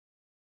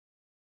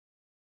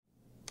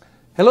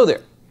Hello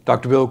there.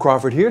 Dr. Bill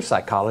Crawford here,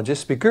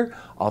 psychologist, speaker,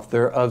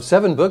 author of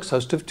 7 books,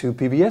 host of 2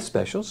 PBS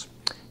specials.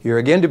 Here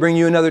again to bring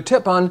you another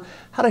tip on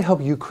how to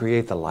help you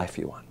create the life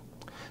you want.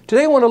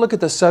 Today I want to look at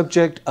the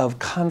subject of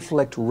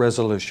conflict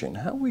resolution,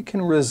 how we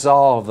can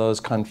resolve those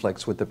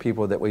conflicts with the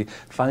people that we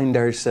find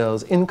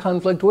ourselves in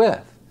conflict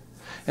with.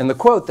 And the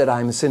quote that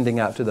I'm sending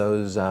out to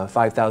those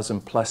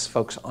 5,000 plus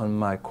folks on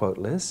my quote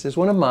list is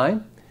one of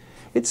mine.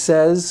 It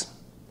says,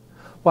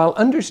 "While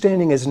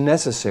understanding is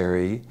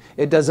necessary,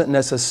 it doesn't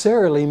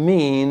necessarily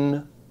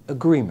mean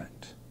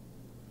agreement."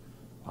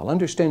 While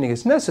understanding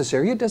is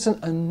necessary, it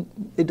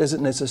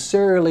doesn't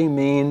necessarily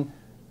mean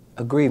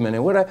agreement.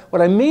 And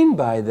what I mean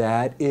by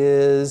that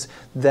is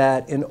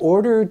that in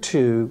order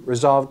to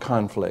resolve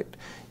conflict,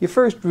 you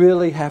first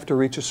really have to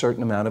reach a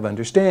certain amount of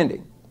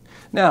understanding.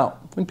 Now,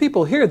 when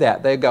people hear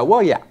that, they go,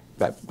 well, yeah,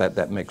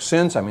 that makes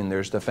sense. I mean,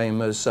 there's the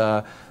famous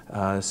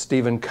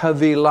Stephen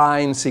Covey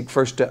line, seek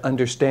first to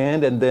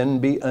understand and then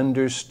be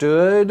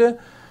understood.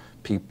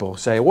 People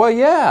say, well,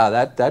 yeah,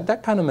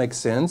 that kind of makes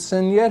sense.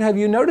 And yet, have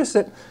you noticed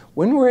that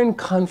when we're in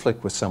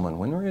conflict with someone,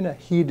 when we're in a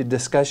heated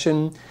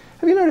discussion,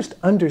 have you noticed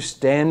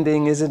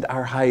understanding isn't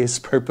our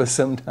highest purpose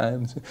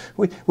sometimes?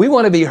 We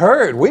want to be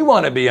heard. We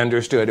want to be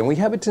understood. And we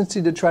have a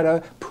tendency to try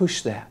to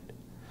push that.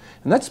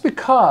 And that's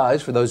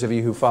because, for those of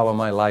you who follow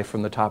my Life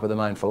from the Top of the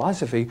Mind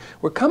philosophy,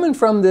 we're coming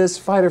from this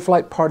fight or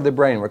flight part of the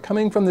brain. We're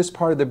coming from this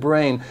part of the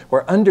brain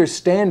where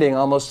understanding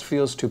almost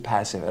feels too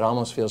passive. It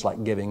almost feels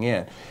like giving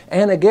in.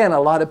 And again, a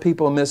lot of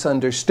people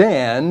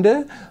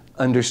misunderstand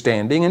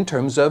understanding in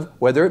terms of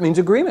whether it means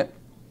agreement.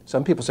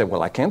 Some people say,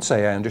 well, I can't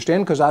say I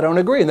understand because I don't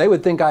agree. And they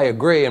would think I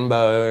agree, and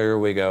here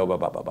we go, blah,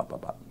 blah, blah, blah, blah,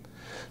 blah.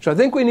 So I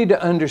think we need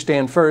to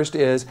understand first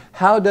is,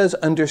 how does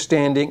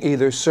understanding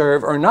either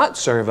serve or not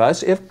serve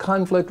us if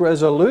conflict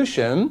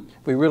resolution,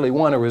 if we really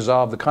want to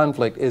resolve the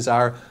conflict, is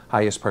our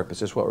highest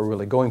purpose, is what we're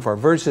really going for,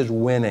 versus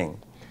winning.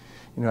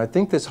 You know, I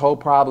think this whole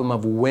problem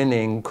of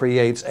winning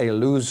creates a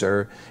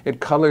loser.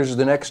 It colors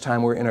the next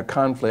time we're in a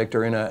conflict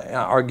or in an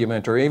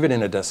argument or even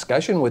in a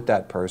discussion with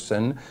that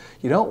person.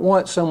 You don't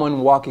want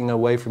someone walking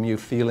away from you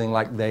feeling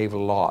like they've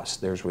lost.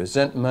 There's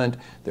resentment,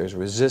 there's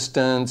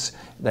resistance.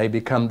 They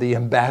become the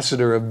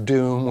ambassador of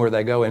doom, where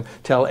they go and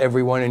tell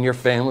everyone in your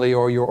family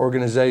or your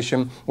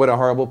organization what a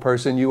horrible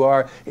person you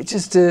are. It's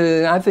just,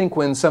 I think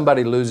when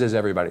somebody loses,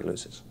 everybody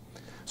loses.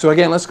 So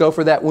again, let's go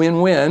for that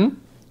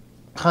win-win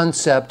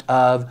concept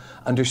of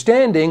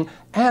understanding.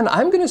 And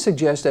I'm going to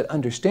suggest that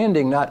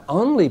understanding not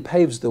only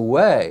paves the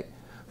way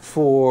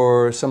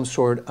for some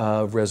sort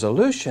of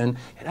resolution,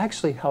 it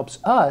actually helps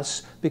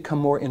us become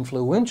more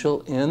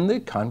influential in the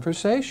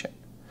conversation.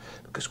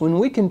 Because when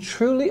we can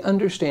truly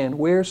understand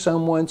where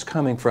someone's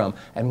coming from,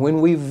 and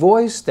when we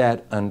voice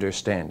that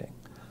understanding,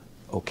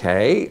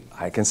 okay,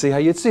 I can see how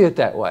you'd see it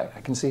that way.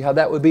 I can see how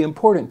that would be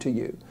important to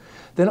you.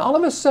 Then all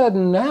of a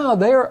sudden now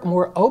they're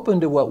more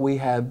open to what we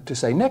have to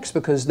say next,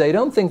 because they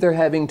don't think they're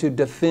having to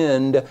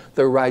defend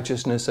the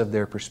righteousness of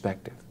their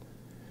perspective.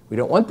 We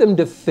don't want them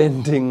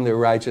defending the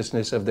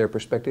righteousness of their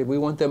perspective. We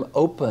want them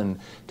open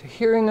to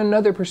hearing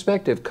another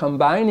perspective,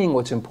 combining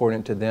what's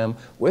important to them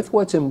with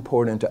what's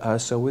important to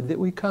us so that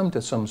we come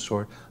to some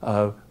sort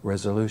of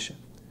resolution.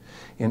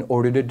 In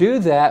order to do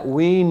that,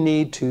 we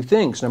need 2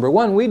 things. Number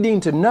 1, we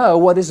need to know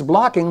what is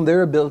blocking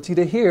their ability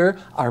to hear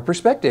our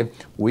perspective.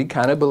 We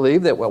kind of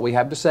believe that what we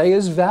have to say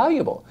is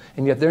valuable,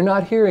 and yet they're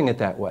not hearing it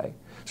that way.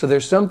 So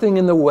there's something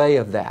in the way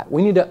of that.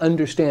 We need to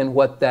understand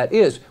what that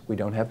is. We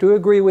don't have to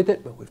agree with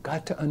it, but we've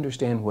got to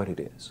understand what it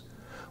is.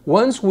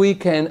 Once we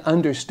can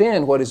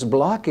understand what is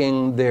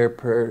blocking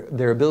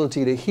their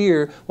ability to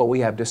hear what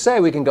we have to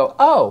say, we can go,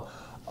 oh,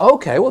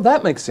 okay, well,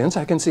 that makes sense.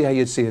 I can see how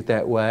you'd see it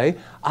that way.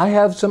 I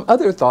have some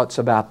other thoughts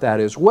about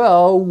that as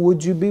well.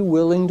 Would you be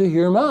willing to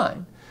hear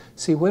mine?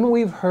 See, when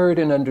we've heard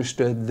and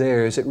understood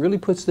theirs, it really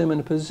puts them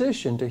in a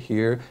position to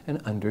hear and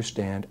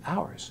understand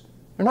ours.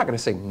 They're not going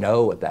to say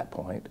no at that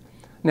point.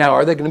 Now,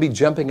 are they going to be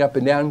jumping up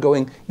and down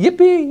going,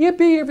 yippee,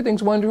 yippee,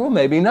 everything's wonderful?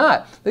 Maybe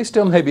not. They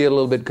still may be a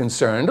little bit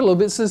concerned, a little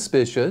bit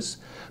suspicious.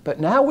 But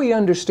now we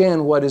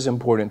understand what is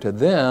important to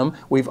them.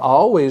 We've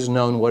always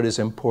known what is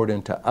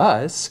important to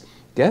us.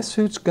 Guess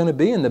who's going to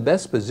be in the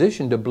best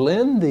position to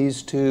blend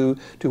these two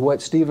to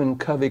what Stephen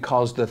Covey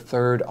calls the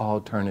third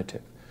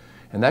alternative?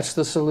 And that's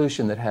the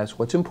solution that has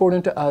what's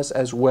important to us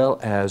as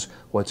well as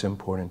what's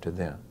important to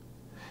them.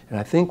 And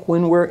I think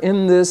when we're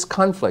in this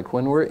conflict,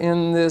 when we're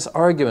in this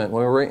argument,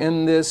 when we're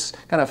in this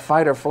kind of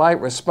fight or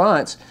flight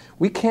response,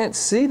 we can't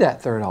see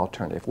that third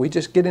alternative. We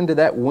just get into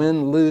that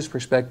win-lose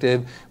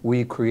perspective.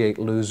 We create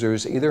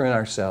losers either in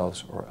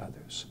ourselves or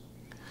others.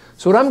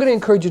 So what I'm going to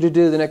encourage you to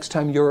do the next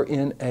time you're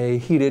in a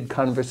heated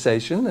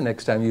conversation, the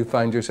next time you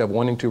find yourself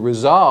wanting to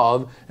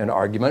resolve an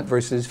argument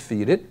versus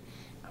feed it,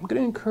 I'm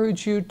going to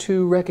encourage you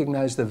to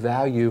recognize the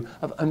value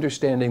of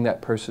understanding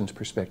that person's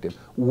perspective.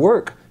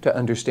 Work to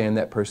understand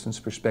that person's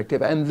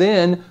perspective and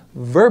then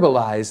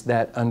verbalize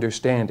that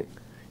understanding.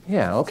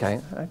 Yeah,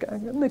 okay,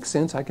 that makes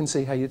sense. I can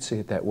see how you'd see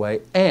it that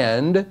way.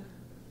 And,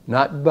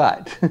 not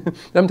but.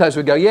 Sometimes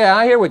we go, yeah,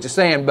 I hear what you're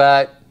saying,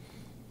 but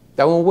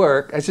That won't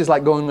work. That's just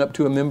like going up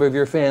to a member of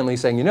your family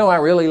saying, you know, I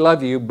really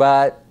love you,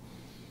 but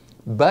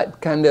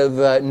kind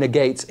of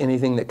negates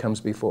anything that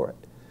comes before it.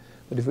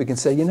 But if we can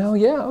say, you know,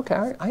 yeah,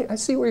 okay, I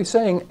see what you're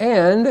saying,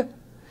 and, you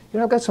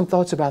know, I've got some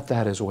thoughts about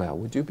that as well.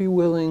 Would you be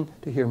willing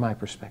to hear my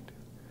perspective?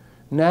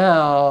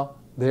 Now,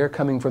 they're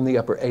coming from the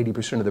upper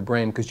 80% of the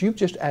brain because you've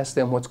just asked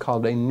them what's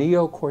called a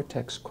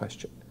neocortex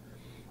question.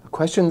 A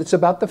question that's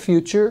about the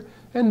future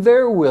and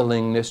their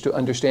willingness to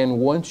understand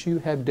once you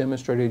have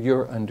demonstrated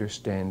your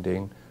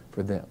understanding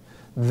for them.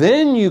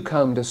 Then you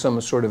come to some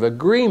sort of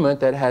agreement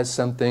that has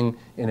something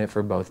in it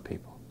for both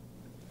people.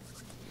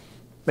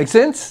 Make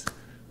sense?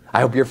 I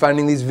hope you're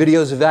finding these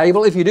videos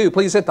valuable. If you do,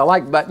 please hit the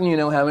like button. You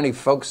know how many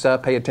folks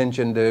pay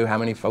attention to, how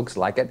many folks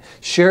like it.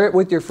 Share it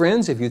with your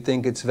friends if you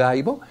think it's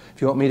valuable.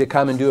 If you want me to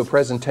come and do a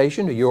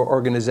presentation to your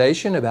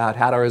organization about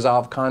how to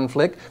resolve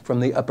conflict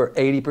from the upper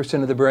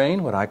 80% of the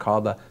brain, what I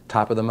call the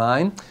top of the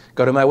mind,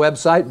 go to my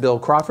website,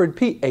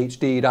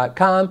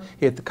 BillCrawfordPhD.com,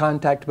 hit the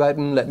contact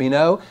button, let me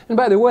know. And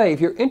by the way, if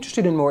you're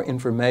interested in more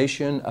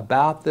information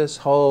about this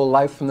whole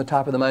life from the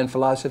top of the mind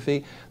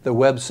philosophy, the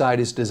website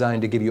is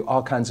designed to give you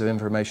all kinds of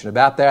information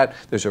about that.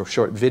 There's a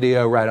short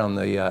video right on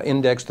the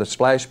index, the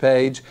splash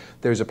page.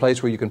 There's a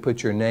place where you can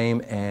put your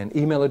name and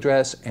email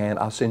address, and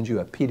I'll send you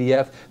a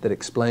PDF that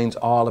explains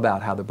all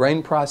about how the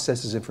brain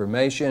processes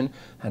information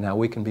and how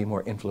we can be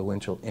more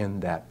influential in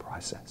that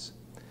process.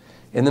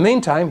 In the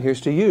meantime, here's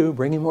to you,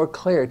 bringing more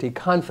clarity,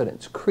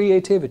 confidence,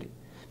 creativity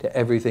to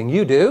everything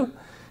you do,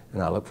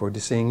 and I look forward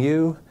to seeing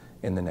you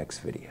in the next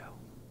video.